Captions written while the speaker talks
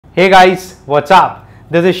Hey guys, what's up?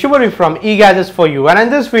 This is Shubhari from eGadgets for you, and in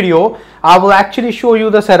this video I will actually show you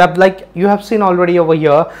the setup like you have seen already over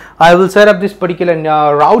here. I will set up this particular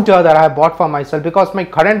router that I have bought for myself because my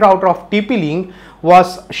current router of TP-Link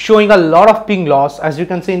was showing a lot of ping loss, as you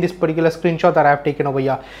can see in this particular screenshot that I have taken over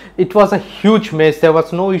here. It was a huge mess. There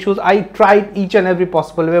was no issues. I tried each and every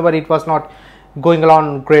possible way, but it was not going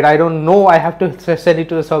along great. I don't know, I have to send it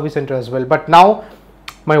to the service center as well, but now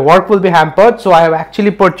my work will be hampered, so I have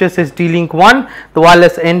actually purchased this Dlink one, the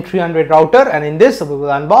wireless N300 router, and in this we will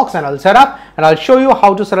unbox and I'll set up and I'll show you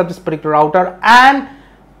how to set up this particular router, and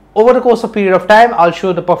over the course of period of time I'll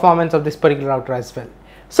show the performance of this particular router as well.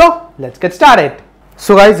 So let's get started.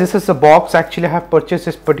 So guys, this is the box. Actually I have purchased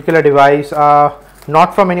this particular device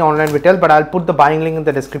not from any online retail, but I'll put the buying link in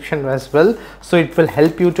the description as well, so it will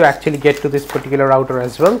help you to actually get to this particular router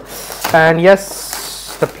as well. And yes,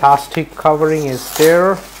 the plastic covering is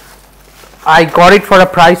there. I got it for a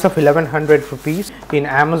price of 1100 rupees in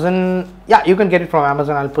Amazon. Yeah, you can get it from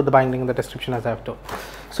Amazon. I'll put the buying link in the description as I have told.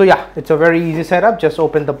 So yeah, it's a very easy setup. Just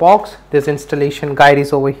open the box. This installation guide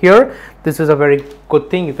is over here. This is a very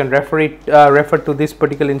good thing. You can refer to this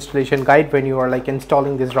particular installation guide when you are like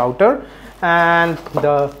installing this router. And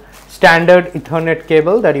the standard Ethernet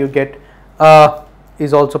cable that you get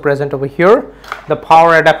is also present over here. The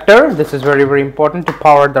power adapter, this is very important to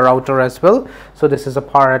power the router as well. So this is a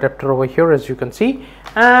power adapter over here, as you can see.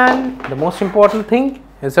 And the most important thing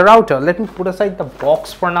is the router. Let me put aside the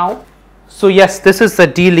box for now. So yes, this is the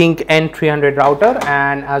Dlink N300 router,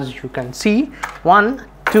 and as you can see, 1,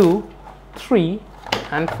 2, 3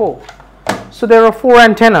 and 4. So there are 4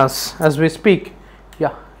 antennas as we speak.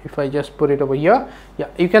 Yeah, if I just put it over here, yeah,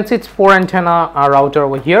 you can see it's 4 antenna router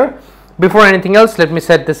over here. Before anything else, let me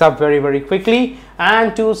set this up very quickly.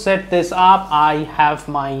 And to set this up, I have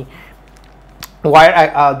my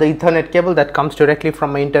wire, the Ethernet cable that comes directly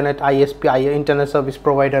from my internet ISP, internet service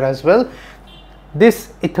provider as well.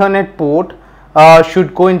 This Ethernet port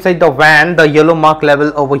should go inside the WAN, the yellow mark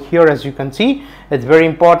level over here, as you can see. It's very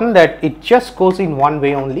important that it just goes in one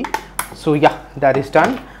way only. So yeah, that is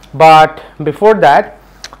done. But before that,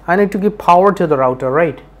 I need to give power to the router,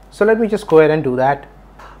 right? So let me just go ahead and do that.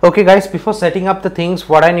 Okay guys, before setting up the things,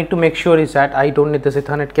 what I need to make sure is that I don't need this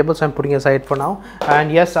Ethernet cable, so I'm putting aside for now.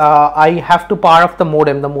 And yes, I have to power off the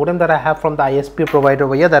modem that I have from the ISP provider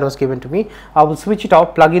over here that was given to me. I will switch it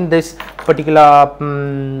out, plug in this particular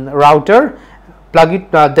router, plug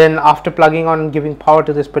it, then after plugging on, giving power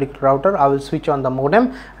to this particular router, I will switch on the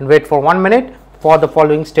modem and wait for 1 minute for the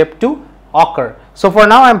following step to occur. So for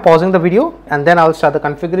now I'm pausing the video, and then I'll start the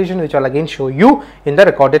configuration, which I'll again show you in the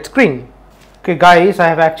recorded screen. Okay guys, I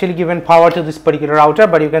have actually given power to this particular router,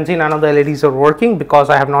 but you can see none of the LEDs are working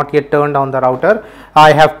because I have not yet turned on the router.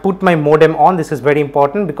 I have put my modem on. This is very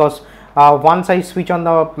important because once I switch on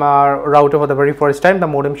the router for the very first time, the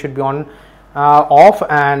modem should be on off,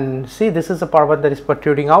 and see, this is the power that is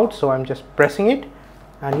protruding out. So I'm just pressing it,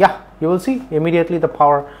 and yeah, you will see immediately the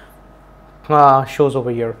power shows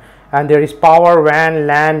over here, and there is power, WAN,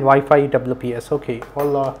 LAN, Wi-Fi, WPS. Okay,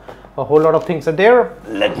 a whole lot of things are there.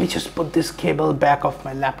 Let me just put this cable back off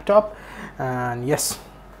my laptop, and yes.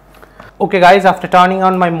 Okay guys, after turning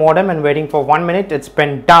on my modem and waiting for 1 minute, it's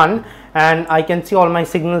been done, and I can see all my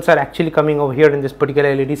signals are actually coming over here in this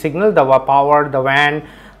particular LED signal, the power, the WAN,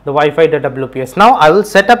 the Wi-Fi, the WPS. Now I will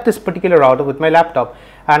set up this particular router with my laptop,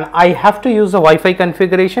 and I have to use the Wi-Fi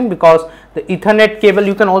configuration because the Ethernet cable,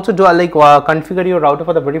 you can also do configure your router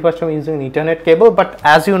for the very first time using an Ethernet cable, but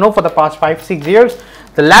as you know, for the past 5-6 years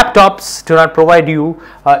the laptops do not provide you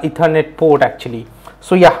Ethernet port actually.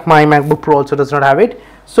 So yeah, my MacBook Pro also does not have it.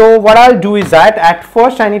 So what I'll do is that at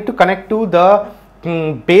first I need to connect to the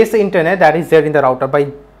base internet that is there in the router.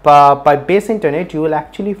 By base internet, you will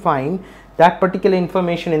actually find that particular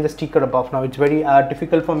information in the sticker above. Now it's very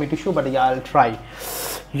difficult for me to show, but yeah, I'll try.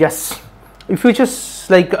 Yes, if you just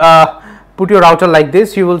like put your router like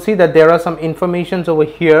this, you will see that there are some informations over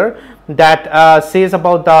here that says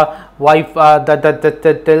about the Wi-Fi, that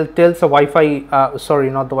tells the Wi-Fi, sorry,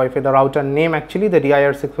 not the Wi-Fi, the router name actually, the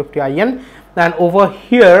DIR-650IN. And over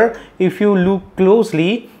here, if you look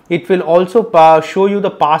closely, it will also show you the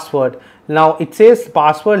password. Now it says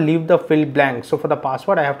password, leave the field blank. So for the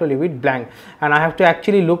password, I have to leave it blank, and I have to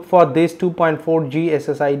actually look for this 2.4G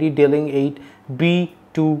SSID Dlink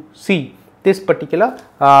 8B2C. This particular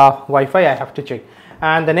Wi-Fi I have to check.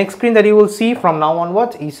 And the next screen that you will see from now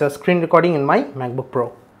onwards is a screen recording in my MacBook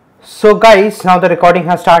Pro. So guys, now the recording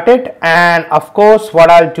has started, and of course what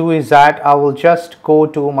I'll do is that I will just go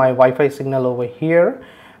to my Wi-Fi signal over here,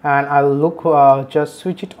 and I will look, just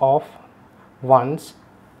switch it off once,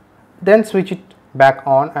 then switch it back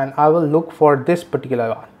on, and I will look for this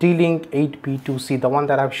particular Dlink 8P2C, the one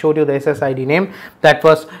that I've showed you the SSID name that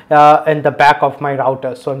was in the back of my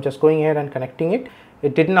router. So I'm just going ahead and connecting it.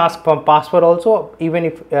 It didn't ask for password also. Even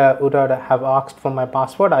if it would have asked for my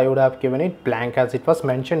password, I would have given it blank as it was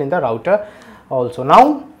mentioned in the router also.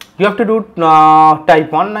 Now you have to do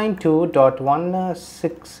type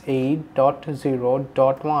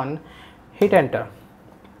 192.168.0.1, hit enter.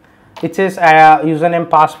 It says username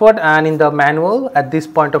password, and in the manual at this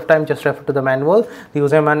point of time, just refer to the manual. The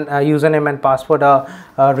username and password are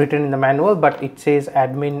written in the manual, but it says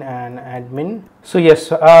admin and admin. So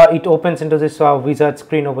yes, it opens into this wizard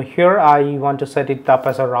screen over here. I want to set it up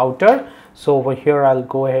as a router, so over here I'll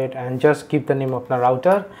go ahead and just give the name of the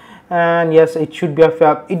router. And yes, it should be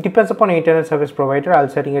it depends upon internet service provider. I'll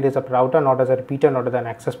setting it as a router, not as a repeater, not as an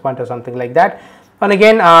access point or something like that. And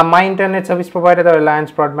again, my internet service provider, the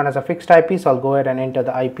Reliance Broadband, has a fixed IP, so I'll go ahead and enter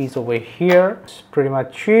the IPs over here. It's pretty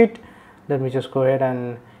much it. Let me just go ahead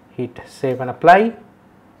and hit save and apply.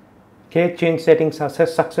 Okay, change settings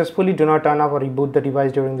successfully. Do not turn off or reboot the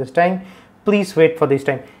device during this time. Please wait for this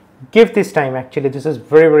time. Give this time, actually, this is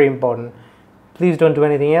very, very important. Please don't do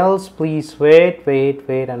anything else. Please wait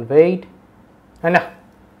and wait. And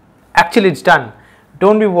actually it's done.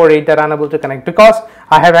 Don't be worried that unable to connect, because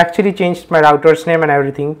I have actually changed my router's name and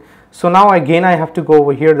everything. So now again I have to go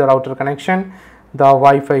over here, the router connection, the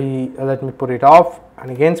Wi-Fi, let me put it off, and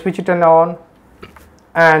again switch it on,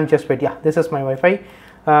 and just wait. Yeah, this is my Wi-Fi.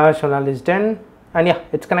 So now it's done, and yeah,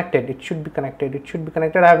 it's connected. It should be connected. It should be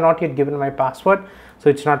connected. I have not yet given my password, so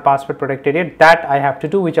it's not password protected yet. That I have to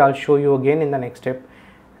do, which I'll show you again in the next step.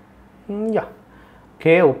 Yeah.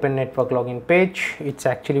 Okay, open network login page. It's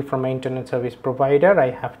actually from my internet service provider. I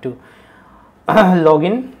have to log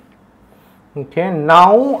in. Okay,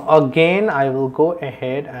 now again I will go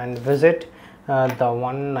ahead and visit the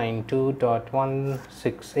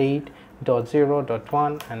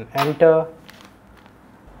 192.168.0.1 and enter.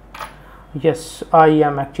 Yes, I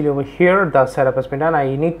am actually over here. The setup has been done.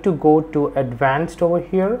 I need to go to advanced over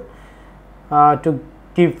here to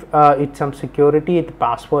give it some security, the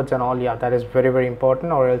passwords and all. Yeah, that is very, very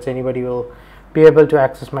important, or else anybody will be able to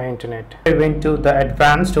access my internet. I went to the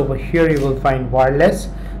advanced. Over here you will find wireless,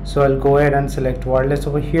 so I'll go ahead and select wireless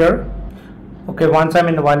over here. Okay, once I'm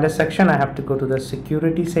in the wireless section, I have to go to the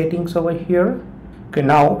security settings over here. Okay,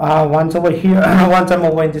 now once over here once I'm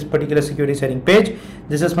over in this particular security setting page,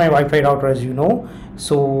 this is my Wi-Fi router, as you know.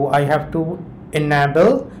 So I have to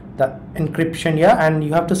enable the encryption here, and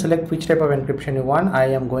you have to select which type of encryption you want. I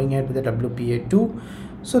am going ahead with the WPA2,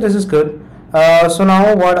 so this is good. So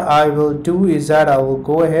now what I will do is that I will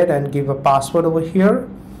go ahead and give a password over here,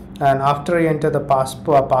 and after I enter the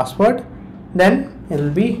password, then it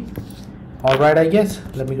will be all right, I guess.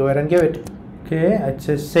 Let me go ahead and give it. Okay, it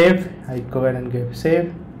says save. I go ahead and give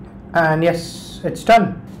save, and yes, it's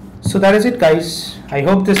done. So that is it, guys. I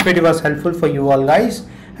hope this video was helpful for you all, guys.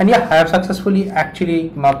 And yeah, I have successfully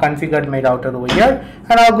actually configured my router over here,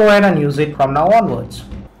 and I'll go ahead and use it from now onwards.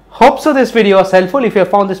 Hope so this video was helpful. If you have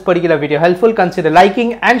found this particular video helpful, consider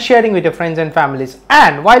liking and sharing with your friends and families.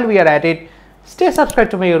 And while we are at it, stay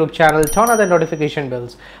subscribed to my YouTube channel, turn on the notification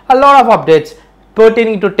bells. A lot of updates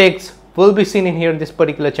pertaining to techs will be seen in here in this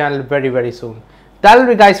particular channel very, very soon. That will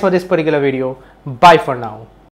be, guys, for this particular video. Bye for now.